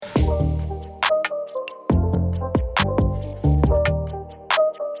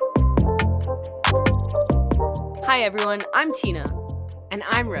Hi everyone, I'm Tina. And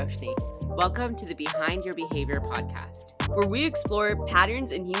I'm Roshni. Welcome to the Behind Your Behavior podcast, where we explore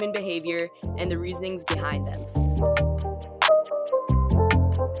patterns in human behavior and the reasonings behind them.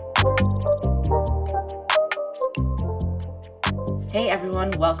 Hey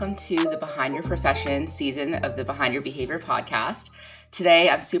everyone, welcome to the Behind Your Profession season of the Behind Your Behavior podcast. Today,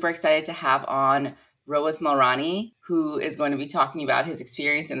 I'm super excited to have on Rohit Mulrani, who is going to be talking about his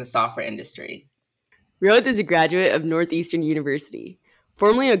experience in the software industry. Rohit is a graduate of Northeastern University.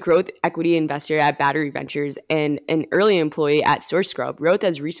 Formerly a growth equity investor at Battery Ventures and an early employee at SourceScrub, Rohit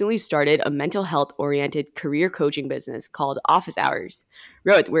has recently started a mental health-oriented career coaching business called Office Hours.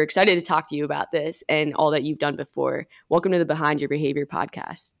 Rohit, we're excited to talk to you about this and all that you've done before. Welcome to the Behind Your Behavior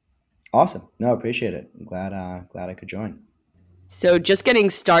podcast. Awesome. No, I appreciate it. I'm glad I could join. So just getting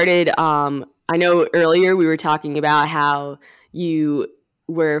started, I know earlier we were talking about how you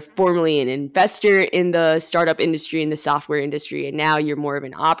were formerly an investor in the startup industry, in the software industry, and now you're more of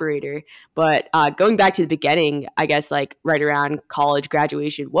an operator. But going back to the beginning, I guess like right around college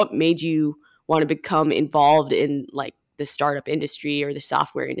graduation, what made you want to become involved in like the startup industry or the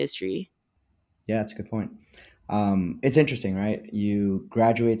software industry? Yeah, that's a good point. It's interesting, right? You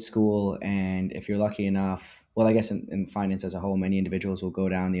graduate school, and if you're lucky enough, well, I guess in finance as a whole, many individuals will go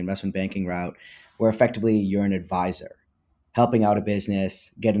down the investment banking route, where effectively you're an advisor, helping out a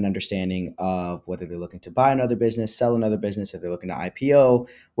business, get an understanding of whether they're looking to buy another business, sell another business, if they're looking to IPO,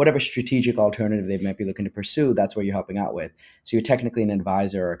 whatever strategic alternative they might be looking to pursue, that's what you're helping out with. So you're technically an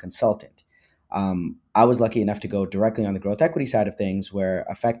advisor or a consultant. I was lucky enough to go directly on the growth equity side of things, where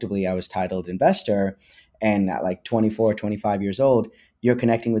effectively I was titled investor. And at like 24, 25 years old, you're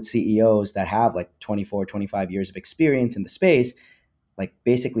connecting with CEOs that have like 24, 25 years of experience in the space, like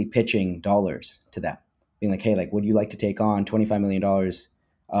basically pitching dollars to them, being like, hey, like, would you like to take on $25 million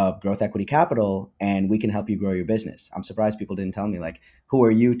of growth equity capital and we can help you grow your business? I'm surprised people didn't tell me, like, who are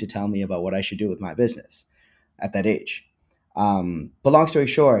you to tell me about what I should do with my business at that age? But long story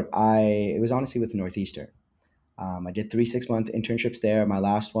short, it was honestly with Northeastern. I did 3 6-month internships there. My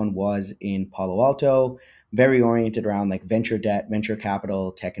last one was in Palo Alto, very oriented around like venture debt, venture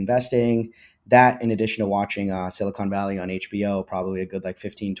capital, tech investing. That, in addition to watching Silicon Valley on HBO, probably a good like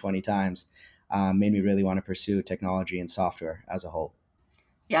 15, 20 times, made me really want to pursue technology and software as a whole.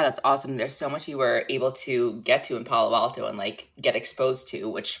 Yeah, that's awesome. There's so much you were able to get to in Palo Alto and like get exposed to,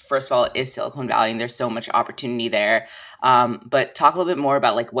 which first of all is Silicon Valley, and there's so much opportunity there. But talk a little bit more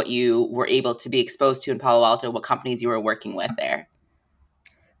about like what you were able to be exposed to in Palo Alto, what companies you were working with there.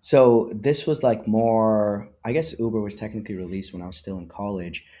 So this was like more, I guess Uber was technically released when I was still in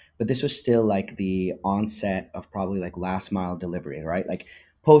college, but this was still like the onset of probably like last mile delivery, right? Like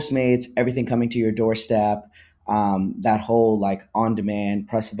Postmates, everything coming to your doorstep. That whole like on demand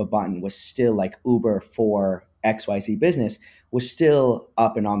press of a button was still like Uber for XYZ business was still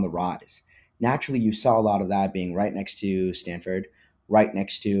up and on the rise. Naturally, you saw a lot of that being right next to Stanford, right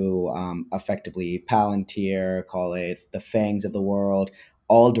next to effectively Palantir, call it the Fangs of the world,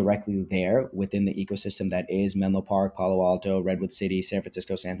 all directly there within the ecosystem that is Menlo Park, Palo Alto, Redwood City, San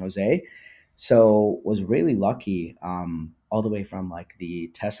Francisco, San Jose. So was really lucky, all the way from like the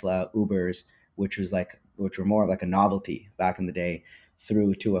Tesla Ubers, which were more of like a novelty back in the day,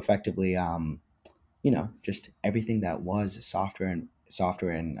 through to effectively, just everything that was software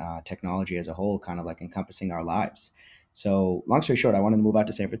and technology as a whole, kind of like encompassing our lives. So long story short, I wanted to move out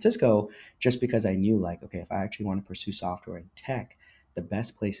to San Francisco just because I knew, like, okay, if I actually want to pursue software and tech, the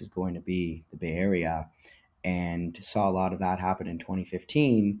best place is going to be the Bay Area, and saw a lot of that happen in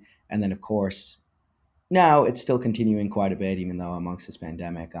 2015. And then, of course, now it's still continuing quite a bit, even though amongst this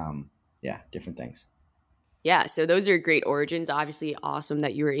pandemic, yeah, different things. Yeah, so those are great origins. Obviously, awesome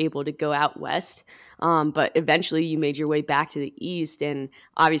that you were able to go out west, but eventually you made your way back to the east. And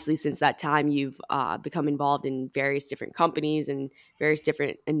obviously, since that time, you've become involved in various different companies and various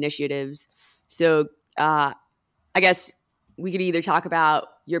different initiatives. So I guess we could either talk about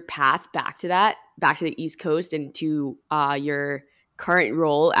your path back to the East Coast, and to your current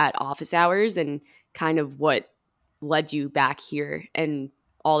role at Office Hours, and kind of what led you back here and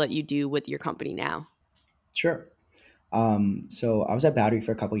all that you do with your company now. Sure. So I was at Battery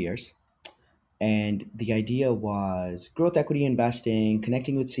for a couple years, and the idea was growth equity investing,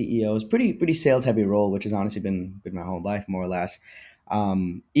 connecting with CEOs, pretty sales heavy role, which has honestly been my whole life more or less.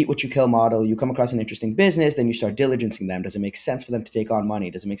 Eat what you kill model. You come across an interesting business, then you start diligencing them. Does it make sense for them to take on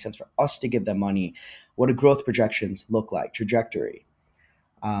money? Does it make sense for us to give them money? What do growth projections look like? Trajectory.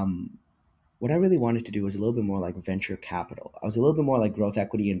 Um, what I really wanted to do was a little bit more like venture capital. I was a little bit more like growth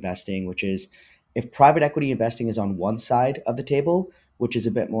equity investing, which is, if private equity investing is on one side of the table, which is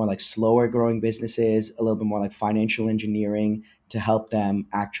a bit more like slower growing businesses, a little bit more like financial engineering to help them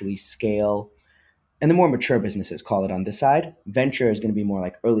actually scale. And the more mature businesses, call it on this side. Venture is going to be more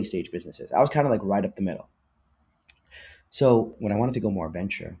like early stage businesses. I was kind of like right up the middle. So when I wanted to go more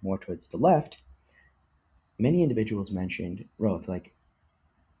venture, more towards the left, many individuals mentioned, Roth, like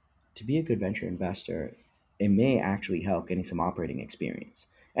to be a good venture investor, it may actually help getting some operating experience.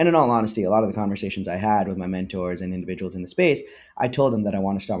 And in all honesty, a lot of the conversations I had with my mentors and individuals in the space, I told them that I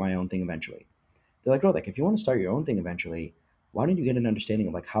want to start my own thing eventually. They're like, bro, like if you want to start your own thing eventually, why don't you get an understanding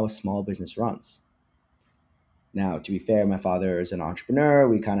of like how a small business runs? Now, to be fair, my father is an entrepreneur.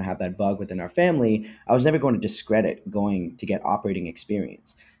 We kind of have that bug within our family. I was never going to discredit going to get operating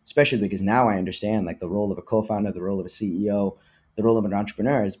experience, especially because now I understand like the role of a co-founder, the role of a CEO, the role of an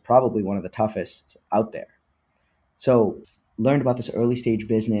entrepreneur is probably one of the toughest out there. So learned about this early stage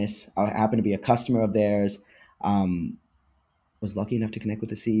business. I happened to be a customer of theirs. Um, was lucky enough to connect with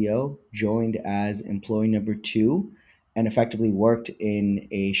the CEO, joined as employee number two, and effectively worked in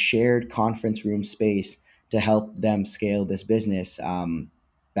a shared conference room space to help them scale this business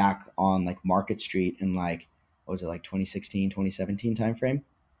back on like Market Street in like, what was it, like 2016, 2017 timeframe?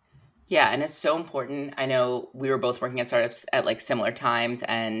 Yeah, and it's so important. I know we were both working at startups at like similar times,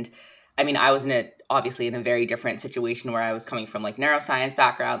 and I mean, I was in a obviously in a very different situation where I was coming from like neuroscience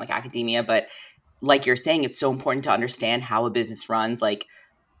background, like academia, but like you're saying, it's so important to understand how a business runs. Like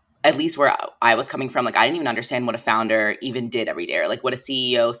at least where I was coming from, like I didn't even understand what a founder even did every day, or like what a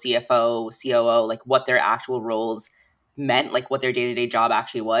CEO, CFO, COO, like what their actual roles meant, like what their day to day job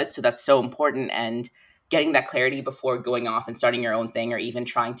actually was. So that's so important. And getting that clarity before going off and starting your own thing, or even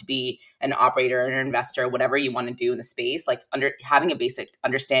trying to be an operator, an investor, whatever you want to do in the space, like under having a basic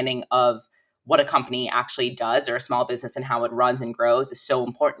understanding of what a company actually does or a small business and how it runs and grows is so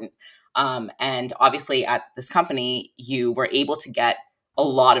important. And obviously, at this company, you were able to get a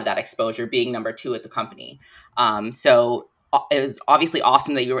lot of that exposure being number two at the company. So it was obviously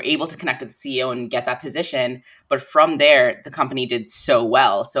awesome that you were able to connect with the CEO and get that position. But from there, the company did so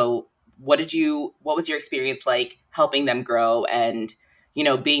well. So what was your experience like helping them grow and,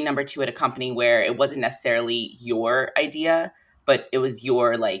 being number two at a company where it wasn't necessarily your idea, but it was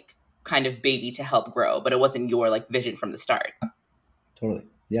your like kind of baby to help grow, but it wasn't your like vision from the start? Totally.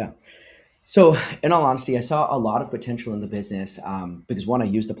 Yeah. So, in all honesty, I saw a lot of potential in the business because one, I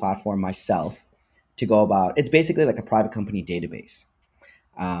used the platform myself to go about. It's basically like a private company database.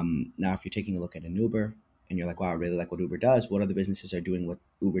 Now, if you're taking a look at an Uber and you're like, wow, I really like what Uber does, what other businesses are doing what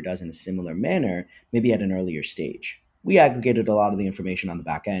Uber does in a similar manner, maybe at an earlier stage? We aggregated a lot of the information on the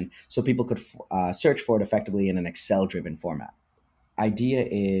back end so people could search for it effectively in an Excel driven format. Idea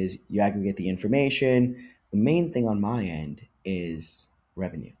is you aggregate the information. The main thing on my end is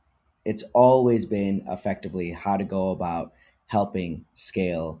revenue. It's always been effectively how to go about helping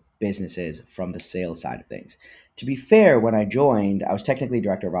scale businesses from the sales side of things. To be fair, when I joined, I was technically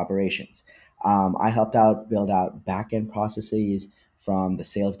director of operations. I helped out build out back end processes from the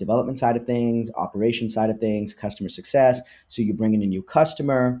sales development side of things, operation side of things, customer success. So you bring in a new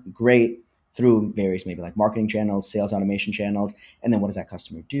customer, great, through various maybe like marketing channels, sales automation channels, and then what does that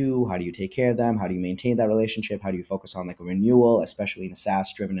customer do? How do you take care of them? How do you maintain that relationship? How do you focus on like a renewal, especially in a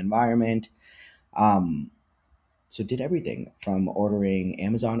SaaS driven environment? Um, so did everything from ordering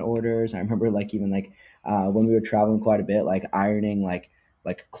Amazon orders. I remember like even like when we were traveling quite a bit, like ironing like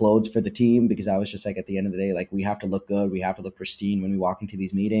clothes for the team because I was just like at the end of the day, like we have to look good, we have to look pristine when we walk into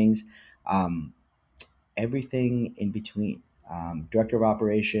these meetings. Um, Everything in between. Director of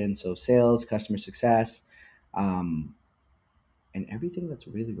operations, so sales, customer success, um, and everything that's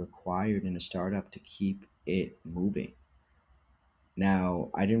really required in a startup to keep it moving.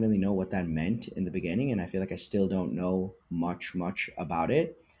 Now, I didn't really know what that meant in the beginning, and I feel like I still don't know much about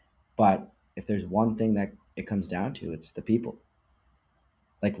it. But if there's one thing that it comes down to, it's the people,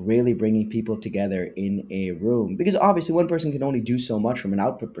 like really bringing people together in a room, because obviously one person can only do so much from an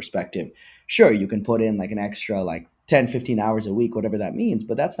output perspective. Sure, you can put in like an extra like 10, 15 hours a week, whatever that means,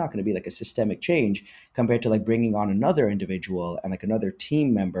 but that's not going to be like a systemic change compared to like bringing on another individual and like another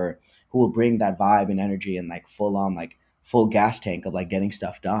team member who will bring that vibe and energy and like full on like full gas tank of like getting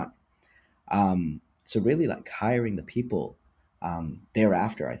stuff done. So really like hiring the people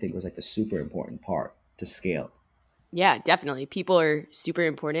thereafter, I think was like the super important part to scale. Yeah, definitely. People are super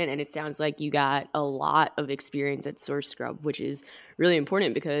important. And it sounds like you got a lot of experience at Source Scrub, which is really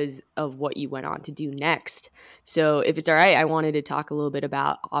important because of what you went on to do next. So, if it's all right, I wanted to talk a little bit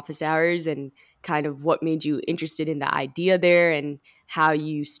about office hours and kind of what made you interested in the idea there and how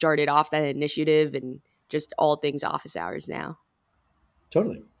you started off that initiative and just all things office hours now.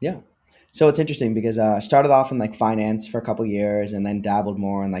 Totally. Yeah. So it's interesting because I started off in like finance for a couple years and then dabbled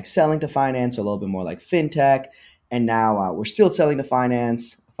more in like selling to finance, a little bit more like fintech. And now we're still selling to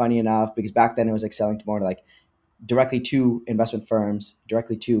finance, funny enough, because back then it was like selling to more to like directly to investment firms,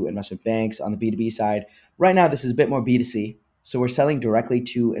 directly to investment banks on the B2B side. Right now, this is a bit more B2C. So we're selling directly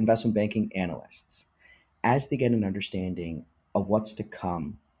to investment banking analysts as they get an understanding of what's to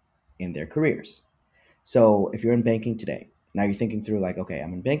come in their careers. So if you're in banking today, now you're thinking through like, okay,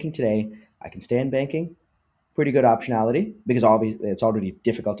 I'm in banking today. I can stay in banking, pretty good optionality because obviously it's already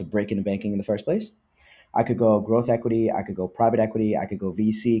difficult to break into banking in the first place. I could go growth equity, I could go private equity, I could go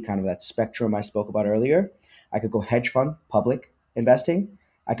VC, kind of that spectrum I spoke about earlier. I could go hedge fund, public investing.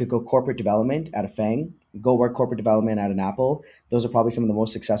 I could go corporate development at a FANG, go work corporate development at an Apple. Those are probably some of the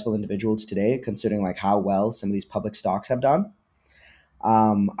most successful individuals today, considering like how well some of these public stocks have done.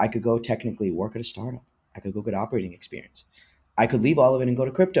 I could go technically work at a startup. I could go get operating experience. I could leave all of it and go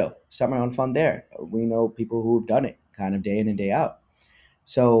to crypto, start my own fund there. We know people who've done it kind of day in and day out.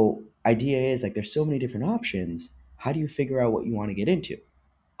 So idea is like there's so many different options. How do you figure out what you want to get into?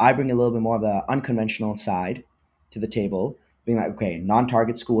 I bring a little bit more of the unconventional side to the table, being like, okay,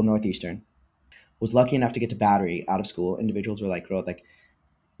 non-target school Northeastern. Was lucky enough to get to Battery out of school. Individuals were like, growth, like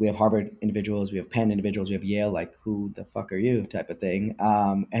we have Harvard individuals, we have Penn individuals, we have Yale, like who the fuck are you type of thing.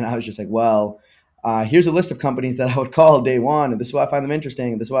 And I was just like, well, here's a list of companies that I would call day one. And this is why I find them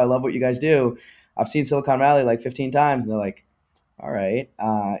interesting. This is why I love what you guys do. I've seen Silicon Valley like 15 times. And they're like, all right,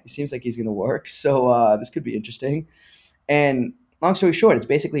 it seems like he's going to work. So this could be interesting. And long story short, it's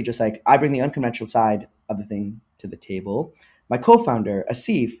basically just like I bring the unconventional side of the thing to the table. My co-founder,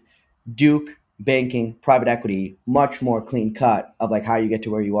 Asif, Duke, banking, private equity, much more clean cut of like how you get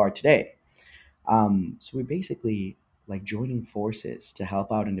to where you are today. So we're basically like joining forces to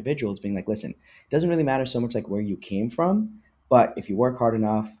help out individuals, being like, listen, it doesn't really matter so much like where you came from, but if you work hard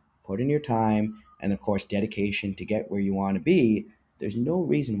enough, put in your time, and of course dedication to get where you want to be, there's no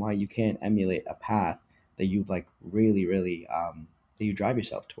reason why you can't emulate a path that you've like really that you drive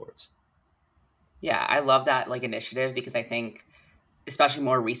yourself towards. Yeah, I love that like initiative because I think especially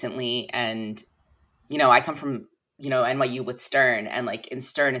more recently and I come from, NYU with Stern and like in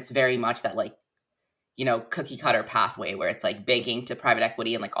Stern it's very much that like cookie cutter pathway where it's like banking to private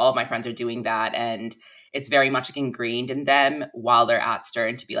equity and like all of my friends are doing that and it's very much like ingrained in them while they're at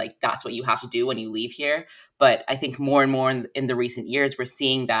Stern to be like that's what you have to do when you leave here. But I think more and more in the recent years we're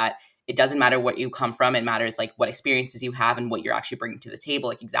seeing that it doesn't matter what you come from, it matters like what experiences you have and what you're actually bringing to the table,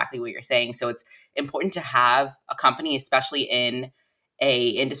 like exactly what you're saying. So it's important to have a company, especially in a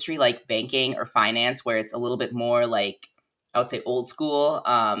industry like banking or finance where it's a little bit more like I would say old school,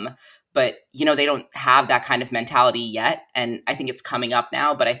 but they don't have that kind of mentality yet, and I think it's coming up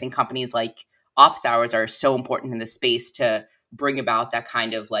now. But I think companies like Office Hours are so important in this space to bring about that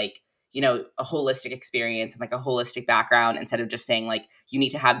kind of like a holistic experience and like a holistic background instead of just saying like you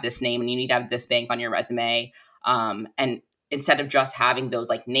need to have this name and you need to have this bank on your resume, and instead of just having those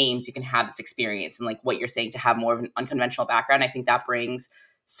like names you can have this experience and like what you're saying to have more of an unconventional background. I think that brings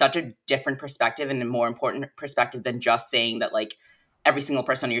such a different perspective and a more important perspective than just saying that like every single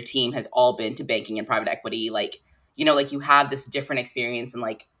person on your team has all been to banking and private equity. Like, like you have this different experience and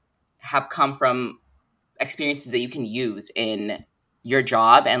like have come from experiences that you can use in your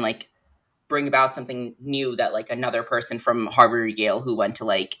job and like bring about something new that like another person from Harvard or Yale who went to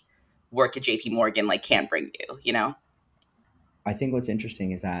like work at JP Morgan like can't bring you. I think what's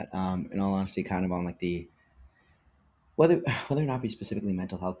interesting is that, in all honesty, kind of on like the whether or not be specifically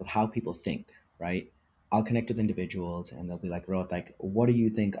mental health, but how people think, right? I'll connect with individuals and they'll be like, Rohit, like, what do you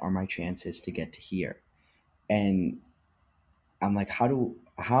think are my chances to get to here? And I'm like, how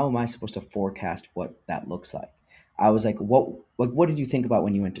am I supposed to forecast what that looks like? I was like, what did you think about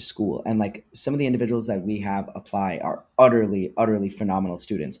when you went to school? And like some of the individuals that we have apply are utterly phenomenal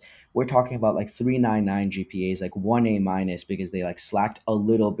students. We're talking about like 3.99 GPAs, like 1A minus because they like slacked a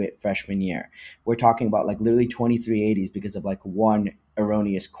little bit freshman year. We're talking about like literally 2380s because of like one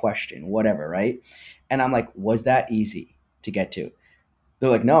erroneous question, whatever, right? And I'm like, was that easy to get to? They're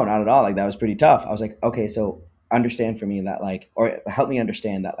like, no, not at all. Like that was pretty tough. I was like, okay, so understand for me that like, or help me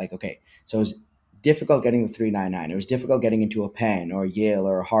understand that like, okay, so it was difficult getting the 399. It was difficult getting into a Penn or Yale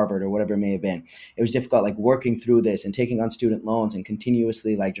or Harvard or whatever it may have been. It was difficult like working through this and taking on student loans and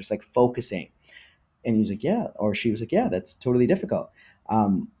continuously like just like focusing. And he was like, yeah, or she was like, yeah, that's totally difficult.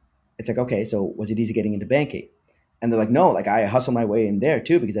 Um, it's like, okay, so was it easy getting into banking? And they're like, no, like I hustle my way in there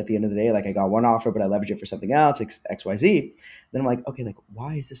too, because at the end of the day, like I got one offer, but I leverage it for something else, XYZ. Then I'm like, okay, like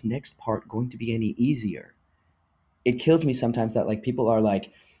why is this next part going to be any easier? It kills me sometimes that like people are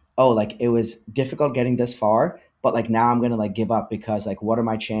like, oh, like it was difficult getting this far, but like now I'm going to like give up because like what are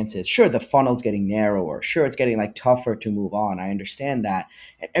my chances? Sure, the funnel's getting narrower. Sure, it's getting like tougher to move on. I understand that.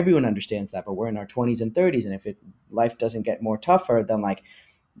 And everyone understands that, but we're in our 20s and 30s, and if life doesn't get more tougher, then like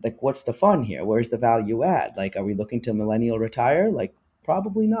what's the fun here? Where's the value add? Like are we looking to millennial retire? Like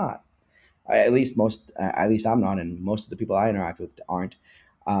probably not. At least I'm not, and most of the people I interact with aren't.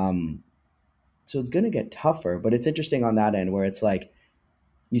 Um, so it's going to get tougher, but it's interesting on that end where it's like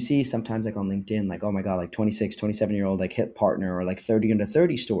you see sometimes like on LinkedIn, like, oh my God, like 26, 27-year-old like hit partner, or like 30 under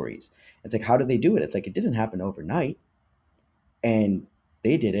 30 stories. It's like, how do they do it? It's like, it didn't happen overnight, and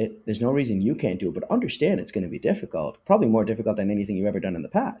they did it. There's no reason you can't do it, but understand it's going to be difficult, probably more difficult than anything you've ever done in the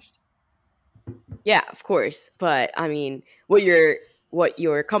past. Yeah, of course. But I mean, what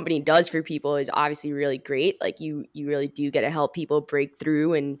your company does for people is obviously really great. Like you really do get to help people break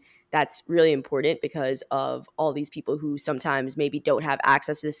through, and that's really important because of all these people who sometimes maybe don't have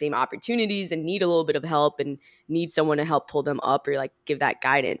access to the same opportunities and need a little bit of help and need someone to help pull them up or like give that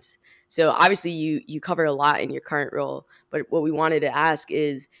guidance. So obviously you cover a lot in your current role, but what we wanted to ask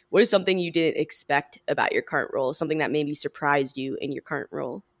is what is something you didn't expect about your current role, something that maybe surprised you in your current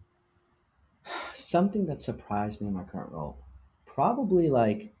role? Something that surprised me in my current role, probably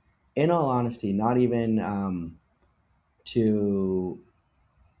like, in all honesty, not even to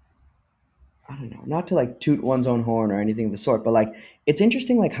I don't know, not to like toot one's own horn or anything of the sort, but like it's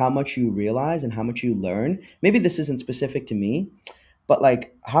interesting like how much you realize and how much you learn. Maybe this isn't specific to me, but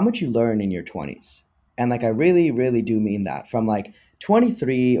like how much you learn in your 20s. And like I really, really do mean that. From like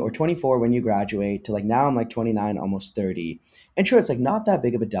 23 or 24 when you graduate to like now I'm like 29, almost 30. And sure, it's like not that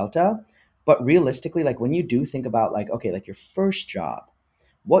big of a delta, but realistically, like when you do think about like, okay, like your first job,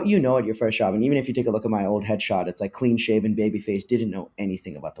 what you know at your first job, and even if you take a look at my old headshot, it's like clean shaven, baby face, didn't know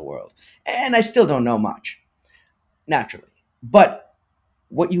anything about the world. And I still don't know much, naturally. But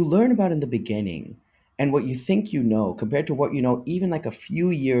what you learn about in the beginning and what you think you know compared to what you know, even like a few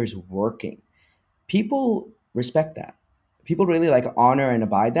years working, people respect that. People really like honor and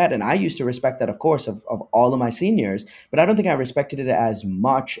abide that. And I used to respect that, of course, of all of my seniors, but I don't think I respected it as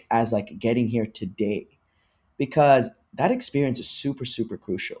much as like getting here today, because that experience is super, super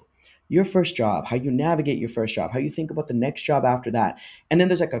crucial. Your first job, how you navigate your first job, how you think about the next job after that. And then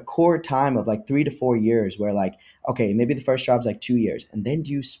there's like a core time of like 3 to 4 years where, like, okay, maybe the first job's like 2 years. And then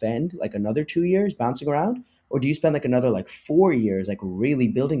do you spend like another 2 years bouncing around? Or do you spend like another like 4 years, like really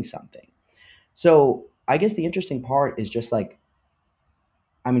building something? So I guess the interesting part is just like,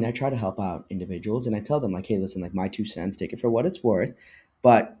 I mean, I try to help out individuals and I tell them, like, hey, listen, like my 2 cents, take it for what it's worth.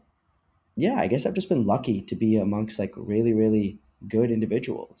 But yeah, I guess I've just been lucky to be amongst like really, really good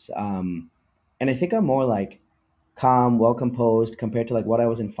individuals. And I think I'm more like calm, well composed compared to like what I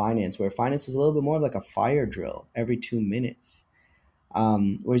was in finance, where finance is a little bit more of like a fire drill every 2 minutes.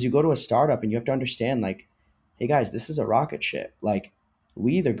 Whereas you go to a startup and you have to understand, like, hey guys, this is a rocket ship. Like,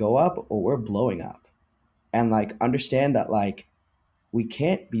 we either go up or we're blowing up. And like, understand that, like, we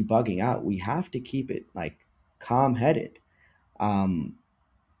can't be bugging out. We have to keep it like calm headed. Um,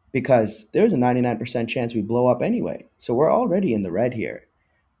 because there's a 99% chance we blow up anyway. So we're already in the red here.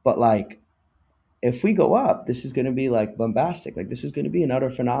 But like, if we go up, this is going to be like bombastic. Like, this is going to be an utter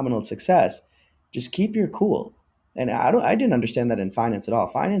phenomenal success. Just keep your cool. And I didn't understand that in finance at all.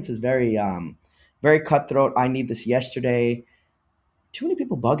 Finance is very cutthroat. I need this yesterday. Too many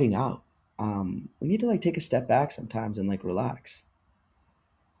people bugging out. We need to like take a step back sometimes and like relax.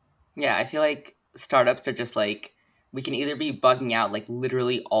 Yeah, I feel like startups are just like we can either be bugging out like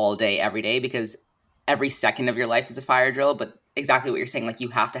literally all day, every day, because every second of your life is a fire drill. But exactly what you're saying, like you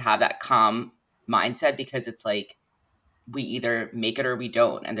have to have that calm mindset because it's like we either make it or we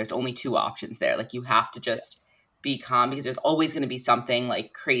don't. And there's only two options there. Like you have to just be calm because there's always going to be something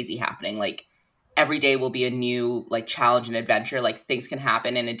like crazy happening. Like every day will be a new like challenge and adventure. Like things can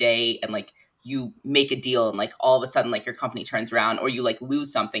happen in a day and like you make a deal and like all of a sudden like your company turns around, or you like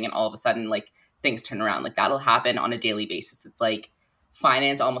lose something and all of a sudden like things turn around. Like that'll happen on a daily basis. It's like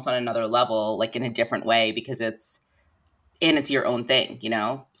finance almost on another level, like in a different way because it's your own thing, you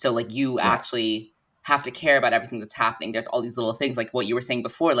know? So like you Yeah. actually have to care about everything that's happening. There's all these little things like what you were saying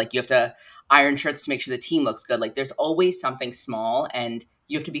before, like you have to iron shirts to make sure the team looks good. Like there's always something small and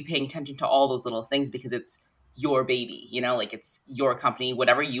you have to be paying attention to all those little things because it's your baby, you know, like it's your company.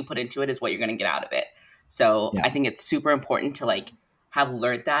 Whatever you put into it is what you're going to get out of it. So Yeah. I think it's super important to like have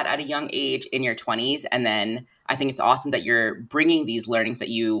learned that at a young age in your 20s. And then I think it's awesome that you're bringing these learnings that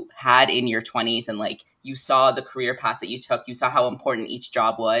you had in your 20s and like you saw the career paths that you took, you saw how important each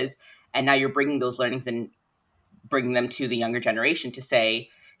job was. And now you're bringing those learnings and bringing them to the younger generation to say,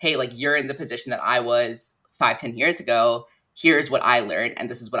 hey, like you're in the position that I was 5, 10 years ago. Here's what I learned, and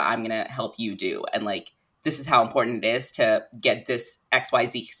this is what I'm going to help you do. And like this is how important it is to get this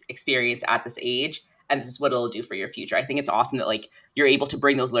XYZ experience at this age. And this is what it'll do for your future. I think it's awesome that like you're able to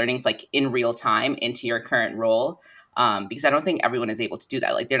bring those learnings like in real time into your current role. Because I don't think everyone is able to do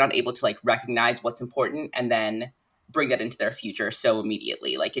that. Like they're not able to like recognize what's important and then bring that into their future so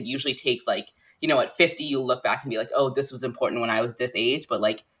immediately. Like it usually takes like, at 50, you look back and be like, oh, this was important when I was this age. But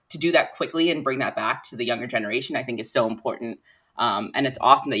like to do that quickly and bring that back to the younger generation, I think is so important. And it's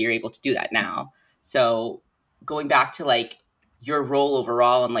awesome that you're able to do that now. So going back to like your role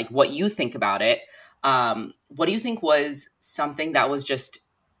overall and like what you think about it, what do you think was something that was just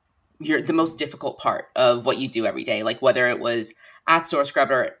the most difficult part of what you do every day? Like whether it was at Source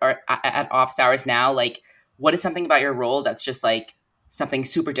Scrub or at office hours now, like what is something about your role that's just like something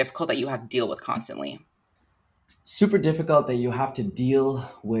super difficult that you have to deal with constantly? Super difficult that you have to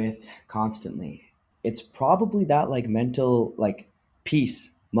deal with constantly. It's probably that like mental like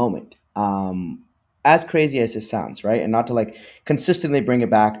peace moment. As crazy as it sounds, right? And not to like consistently bring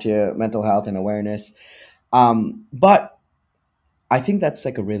it back to mental health and awareness. But I think that's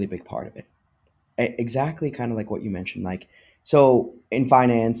like a really big part of it. Exactly kind of like what you mentioned, like, so in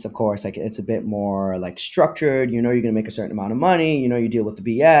finance, of course, like it's a bit more like structured. You're going to make a certain amount of money, you deal with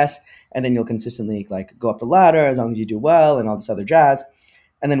the BS, and then you'll consistently like go up the ladder as long as you do well and all this other jazz.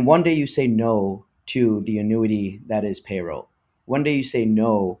 And then one day you say no to the annuity that is payroll. One day you say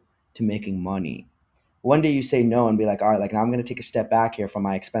no to making money. One day you say no and be like, all right, like now I'm going to take a step back here from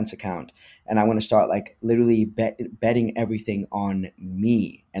my expense account, and I want to start like literally betting everything on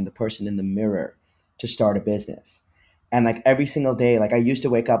me and the person in the mirror to start a business. And like every single day, like I used to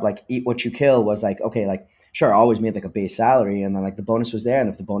wake up, like eat what you kill was like, okay, like sure, I always made like a base salary, and then like the bonus was there. And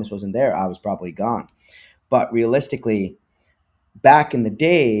if the bonus wasn't there, I was probably gone. But realistically, back in the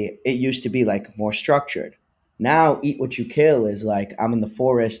day, it used to be like more structured. Now, eat what you kill is like I'm in the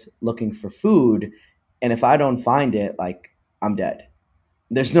forest looking for food, and if I don't find it, like I'm dead.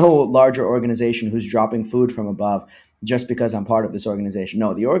 There's no larger organization who's dropping food from above just because I'm part of this organization.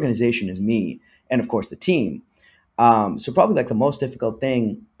 No, the organization is me, and of course the team. So probably like the most difficult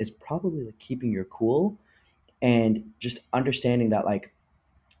thing is probably like keeping your cool and just understanding that like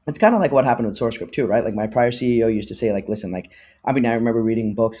it's kind of like what happened with SourceScript too, right? Like my prior CEO used to say, like, listen, like, I mean, I remember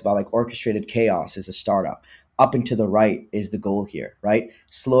reading books about like orchestrated chaos is a startup. Up and to the right is the goal here, right?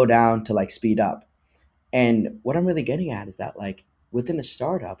 Slow down to like speed up. And what I'm really getting at is that like within a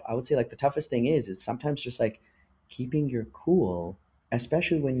startup, I would say like the toughest thing is sometimes just like keeping your cool,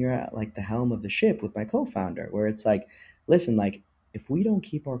 especially when you're at like the helm of the ship with my co-founder, where it's like, listen, like if we don't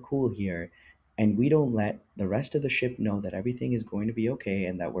keep our cool here and we don't let the rest of the ship know that everything is going to be okay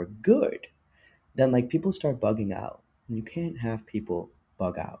and that we're good, then like people start bugging out. And you can't have people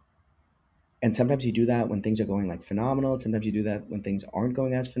bug out. And sometimes you do that when things are going like phenomenal. Sometimes you do that when things aren't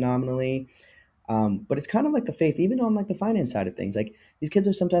going as phenomenally. But it's kind of like the faith, even on like the finance side of things. Like these kids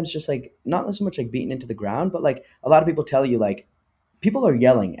are sometimes just like not so much like beaten into the ground, but like a lot of people tell you like people are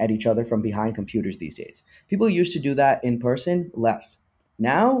yelling at each other from behind computers these days. People used to do that in person less.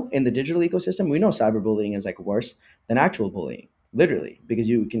 Now in the digital ecosystem, we know cyberbullying is like worse than actual bullying, literally, because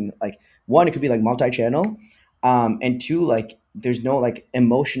you can like one, it could be like multi-channel, and two, like there's no like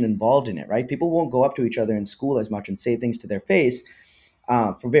emotion involved in it, right? People won't go up to each other in school as much and say things to their face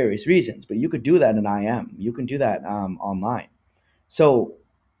for various reasons. But you could do that in IM. You can do that online. So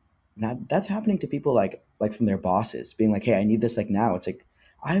now that's happening to people like from their bosses being like, hey, I need this like now. It's like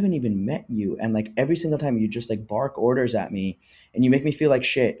I haven't even met you, and like every single time you just like bark orders at me, and you make me feel like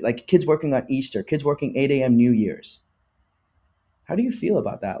shit. Like kids working on Easter, kids working 8 a.m. New Year's. How do you feel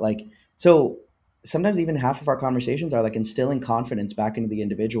about that? Like so. Sometimes even half of our conversations are like instilling confidence back into the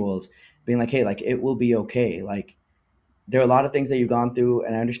individuals, being like, hey, like it will be okay. Like there are a lot of things that you've gone through,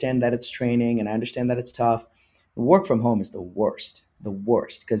 and I understand that it's training and I understand that it's tough. Work from home is the worst,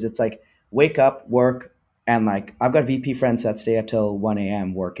 because it's like wake up, work, and like I've got VP friends that stay up till 1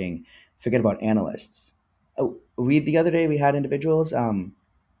 a.m. working. Forget about analysts. Oh, we the other day we had individuals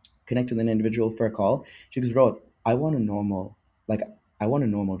connect with an individual for a call. She goes, bro, I want a normal, like I want a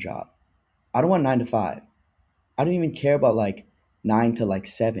normal job. I don't want 9 to 5. I don't even care about like 9 to like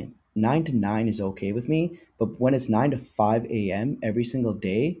 7. 9 to 9 is okay with me, but when it's 9 to 5 a.m. every single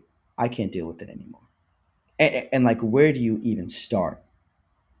day, I can't deal with it anymore. And like, where do you even start?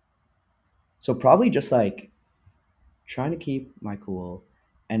 So probably just like trying to keep my cool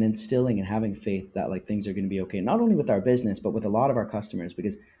and instilling and having faith that like things are going to be okay, not only with our business but with a lot of our customers,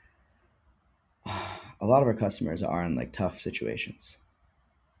 because a lot of our customers are in like tough situations.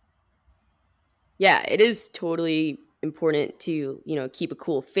 Yeah, it is totally important to, keep a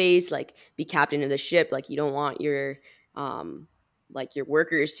cool face, like be captain of the ship. Like you don't want your like your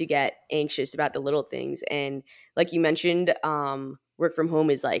workers to get anxious about the little things. And like you mentioned, work from home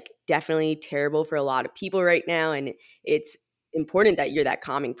is like definitely terrible for a lot of people right now, and it's important that you're that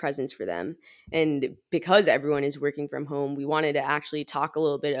calming presence for them. And because everyone is working from home, we wanted to actually talk a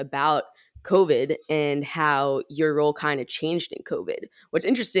little bit about COVID and how your role kind of changed in COVID. What's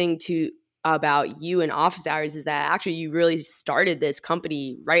interesting to about you and office hours is that actually you really started this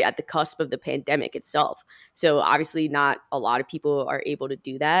company right at the cusp of the pandemic itself. So obviously not a lot of people are able to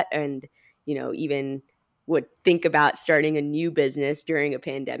do that, and even would think about starting a new business during a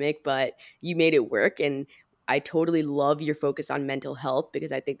pandemic, but you made it work. And I totally love your focus on mental health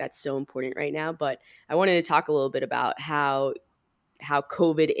because I think that's so important right now. But I wanted to talk a little bit about how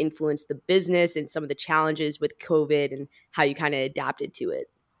COVID influenced the business and some of the challenges with COVID and how you kind of adapted to it.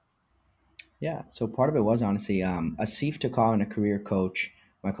 Yeah. So part of it was honestly, Asif took on a career coach.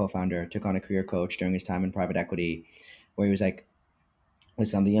 My co-founder took on a career coach during his time in private equity, where he was like,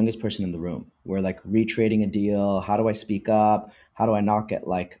 "Listen, I'm the youngest person in the room. We're like retrading a deal. How do I speak up? How do I not get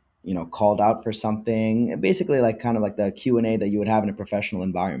like called out for something?" And basically, like kind of like the Q&A that you would have in a professional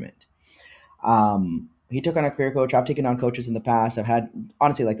environment. He took on a career coach. I've taken on coaches in the past. I've had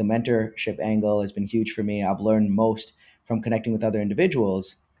honestly like the mentorship angle has been huge for me. I've learned most from connecting with other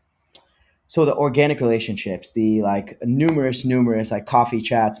individuals. So the organic relationships, the like numerous like coffee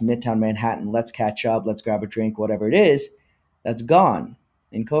chats, Midtown Manhattan, let's catch up, let's grab a drink, whatever it is, that's gone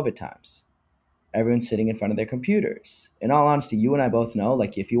in COVID times. Everyone's sitting in front of their computers. In all honesty, you and I both know,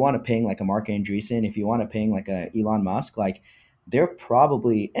 like if you want to ping like a Mark Andreessen, if you want to ping like a Elon Musk, like they're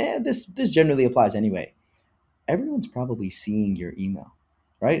probably this generally applies anyway. Everyone's probably seeing your email,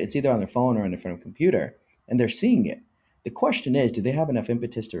 right? It's either on their phone or in front of a computer, and they're seeing it. The question is, do they have enough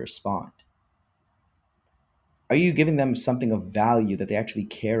impetus to respond? Are you giving them something of value that they actually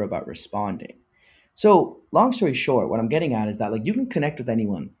care about responding? So, long story short, what I'm getting at is that like you can connect with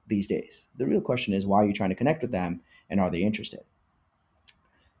anyone these days. The real question is, why are you trying to connect with them, and are they interested?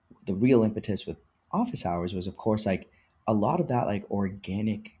 The real impetus with office hours was, of course, like a lot of that like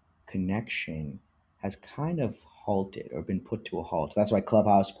organic connection has kind of halted or been put to a halt. That's why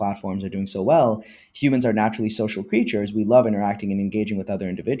Clubhouse platforms are doing so well. Humans are naturally social creatures. We love interacting and engaging with other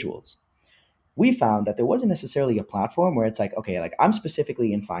individuals. We found that there wasn't necessarily a platform where it's like, okay, like I'm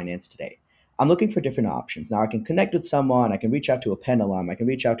specifically in finance today. I'm looking for different options. Now I can connect with someone, I can reach out to a Penn alum, I can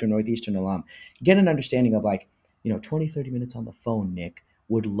reach out to a Northeastern alum, get an understanding of like, 20, 30 minutes on the phone, Nick,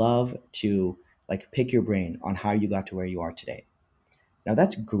 would love to like pick your brain on how you got to where you are today. Now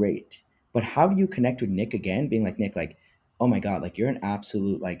that's great. But how do you connect with Nick again? Being like, Nick, like, oh my God, like you're an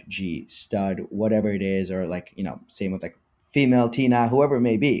absolute like G stud, whatever it is, or like, same with like female Tina, whoever it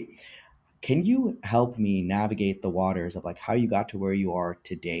may be. Can you help me navigate the waters of like how you got to where you are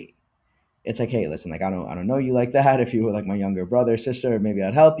today? It's like, hey, listen, like I don't know you like that. If you were like my younger brother, sister, maybe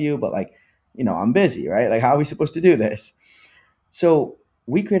I'd help you, but like, I'm busy, right? Like how are we supposed to do this? So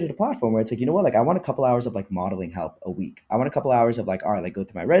we created a platform where it's like, you know what, like I want a couple hours of like modeling help a week. I want a couple hours of like, all right, like go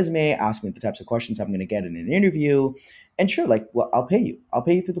through my resume, ask me the types of questions I'm gonna get in an interview. And sure, like well, I'll pay you. I'll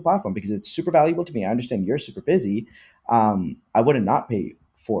pay you through the platform because it's super valuable to me. I understand you're super busy. I wouldn't not pay you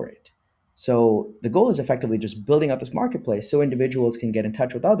for it. So the goal is effectively just building out this marketplace so individuals can get in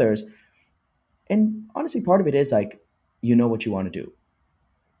touch with others. And honestly, part of it is like, you know what you want to do.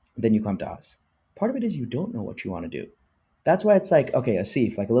 Then you come to us. Part of it is you don't know what you want to do. That's why it's like, okay, a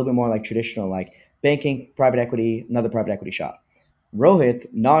CEF, like a little bit more like traditional, like banking, private equity, another private equity shop. Rohit,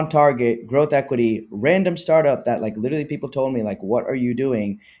 non-target, growth equity, random startup that like literally people told me like, what are you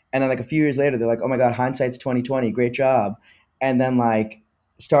doing? And then like a few years later, they're like, oh my God, hindsight's 2020, great job. And then like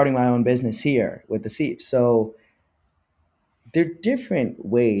starting my own business here with the CEF. So there are different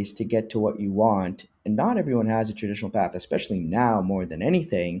ways to get to what you want. And not everyone has a traditional path, especially now more than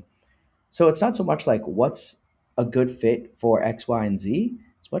anything. So it's not so much like what's a good fit for X, Y, and Z.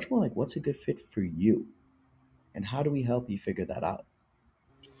 It's much more like what's a good fit for you, and how do we help you figure that out?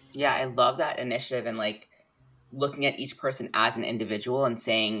 Yeah, I love that initiative and like looking at each person as an individual and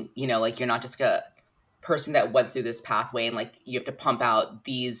saying, like you're not just a person that went through this pathway and like you have to pump out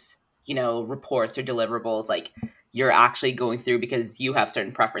these, reports or deliverables. Like you're actually going through because you have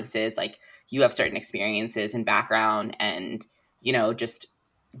certain preferences, like you have certain experiences and background and, just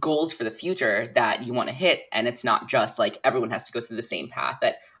goals for the future that you want to hit. And it's not just like everyone has to go through the same path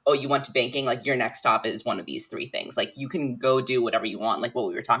that, oh, you went to banking, like your next stop is one of these three things. Like you can go do whatever you want, like what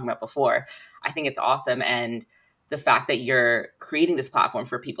we were talking about before. I think it's awesome. And the fact that you're creating this platform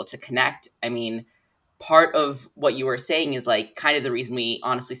for people to connect. I mean, part of what you were saying is like kind of the reason we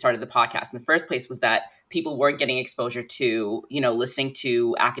honestly started the podcast in the first place was that people weren't getting exposure to, listening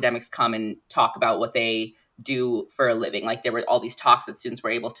to academics come and talk about what they do for a living. Like there were all these talks that students were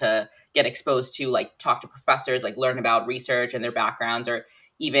able to get exposed to, like talk to professors, like learn about research and their backgrounds, or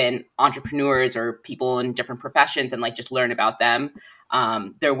even entrepreneurs or people in different professions, and like just learn about them.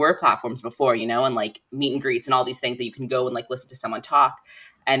 There were platforms before, and like meet and greets and all these things that you can go and like listen to someone talk.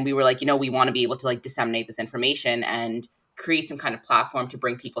 And we were like, we want to be able to like disseminate this information and create some kind of platform to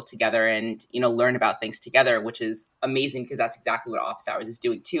bring people together and, learn about things together, which is amazing because that's exactly what Office Hours is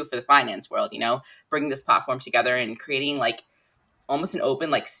doing too for the finance world, bringing this platform together and creating like almost an open,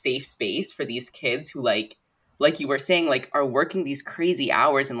 like safe space for these kids who like you were saying, like are working these crazy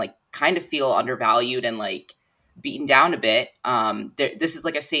hours and like kind of feel undervalued and like beaten down a bit. This is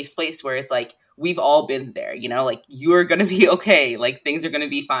like a safe space where it's like, we've all been there, like you're going to be okay. Like things are going to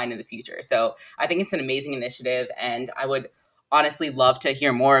be fine in the future. So I think it's an amazing initiative and I would honestly love to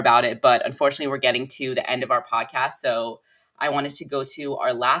hear more about it. But unfortunately, we're getting to the end of our podcast. So I wanted to go to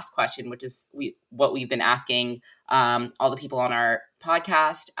our last question, which is what we've been asking all the people on our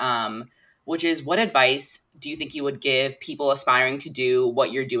podcast, which is, what advice do you think you would give people aspiring to do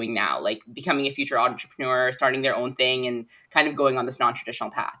what you're doing now, like becoming a future entrepreneur, starting their own thing, and kind of going on this non-traditional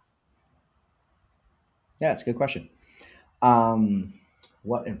path? Yeah, it's a good question.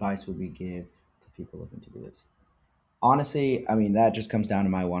 What advice would we give to people looking to do this? Honestly, I mean, that just comes down to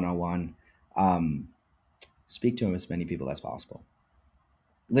my 101. Speak to as many people as possible.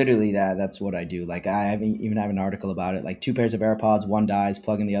 Literally, that's what I do. Like I even have an article about it. Like 2 pairs of AirPods, one dies,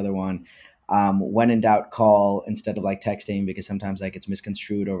 plug in the other one. When in doubt, call instead of like texting, because sometimes like it's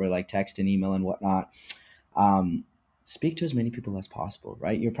misconstrued over like text and email and whatnot. Speak to as many people as possible,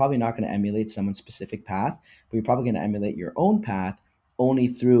 right? You're probably not going to emulate someone's specific path, but you're probably going to emulate your own path only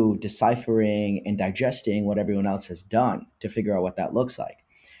through deciphering and digesting what everyone else has done to figure out what that looks like.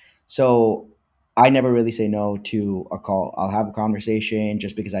 So I never really say no to a call. I'll have a conversation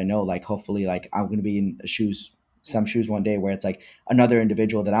just because I know, like, hopefully, like, I'm going to be in some shoes one day where it's like another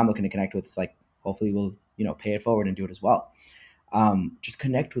individual that I'm looking to connect with. It's like, hopefully we'll, pay it forward and do it as well. Just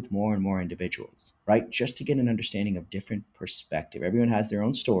connect with more and more individuals, right? Just to get an understanding of different perspective. Everyone has their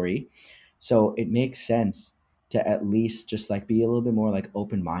own story. So it makes sense to at least just like be a little bit more like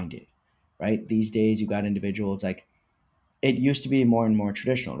open-minded, right? These days you got individuals like, it used to be more and more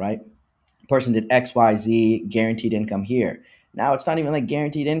traditional, right? Person did XYZ, guaranteed income here. Now it's not even like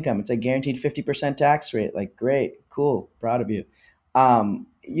guaranteed income. It's like guaranteed 50% tax rate. Like, great, cool, proud of you.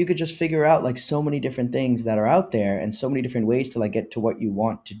 You could just figure out like so many different things that are out there and so many different ways to like get to what you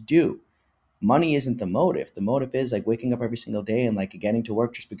want to do. Money isn't the motive. The motive is like waking up every single day and like getting to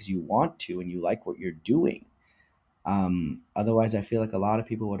work just because you want to and you like what you're doing. Otherwise, I feel like a lot of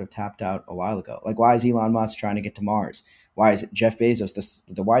people would have tapped out a while ago. Like, why is Elon Musk trying to get to Mars? Why is Jeff Bezos,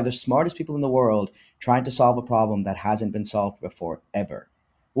 why are the smartest people in the world trying to solve a problem that hasn't been solved before ever?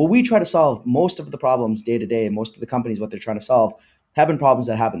 Well, we try to solve most of the problems day to day, and most of the companies, what they're trying to solve, have been problems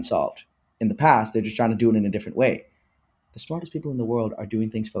that haven't solved in the past. They're just trying to do it in a different way. The smartest people in the world are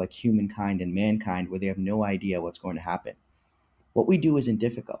doing things for like humankind and mankind where they have no idea what's going to happen. What we do isn't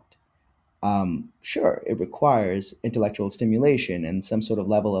difficult. Sure, it requires intellectual stimulation and some sort of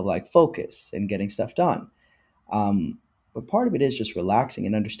level of like focus and getting stuff done. But part of it is just relaxing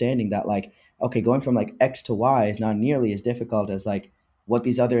and understanding that like, okay, going from like X to Y is not nearly as difficult as like what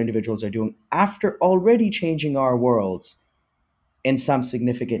these other individuals are doing after already changing our worlds in some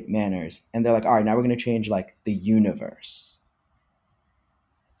significant manners. And they're like, all right, now we're going to change like the universe.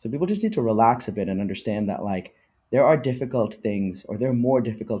 So people just need to relax a bit and understand that like there are difficult things, or there are more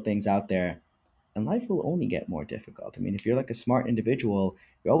difficult things out there, and life will only get more difficult. I mean, if you're like a smart individual,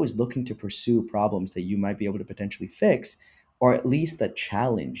 you're always looking to pursue problems that you might be able to potentially fix, or at least that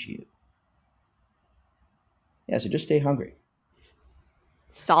challenge you. Yeah, so just stay hungry.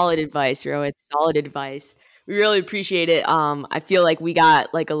 Solid advice, Rohit. Solid advice. We really appreciate it. I feel like we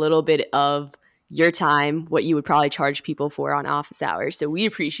got like a little bit of your time, what you would probably charge people for on office hours. So we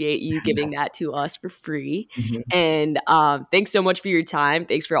appreciate you giving that to us for free. Mhm. And thanks so much for your time.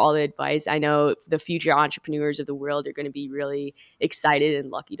 Thanks for all the advice. I know the future entrepreneurs of the world are going to be really excited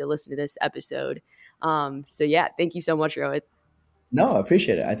and lucky to listen to this episode. So yeah, thank you so much, Rohit. No, I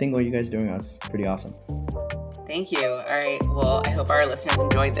appreciate it. I think what you guys are doing is pretty awesome. Thank you. All right. Well, I hope our listeners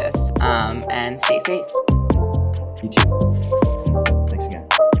enjoyed this, and stay safe. You too.